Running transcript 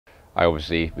I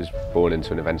obviously was born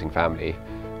into an eventing family.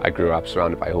 I grew up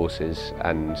surrounded by horses,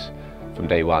 and from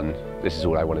day one, this is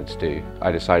all I wanted to do.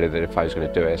 I decided that if I was going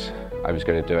to do it, I was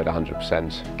going to do it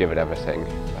 100%, give it everything,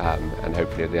 and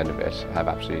hopefully at the end of it, have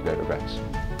absolutely no regrets.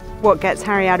 What gets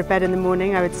Harry out of bed in the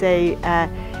morning, I would say,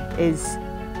 is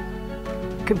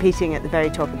competing at the very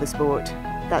top of the sport.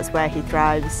 That's where he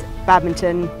thrives.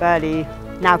 Badminton, Burghley,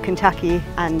 now Kentucky,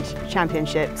 and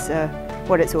championships are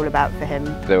what it's all about for him.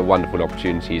 There are wonderful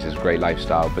opportunities, there's a great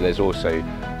lifestyle, but there's also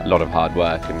a lot of hard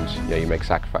work, and you make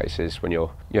sacrifices when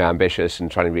you're ambitious and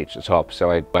trying to reach the top.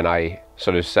 So when I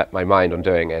sort of set my mind on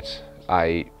doing it,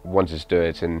 I wanted to do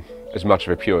it in as much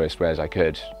of a purist way as I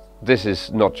could. This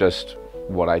is not just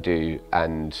what I do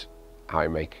and how I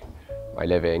make my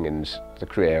living and the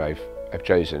career I've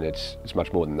chosen. It's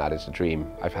much more than that. It's a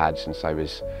dream I've had since I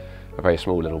was a very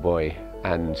small little boy,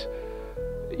 and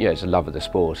it's a love of the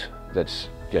sport that's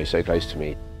so close to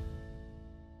me.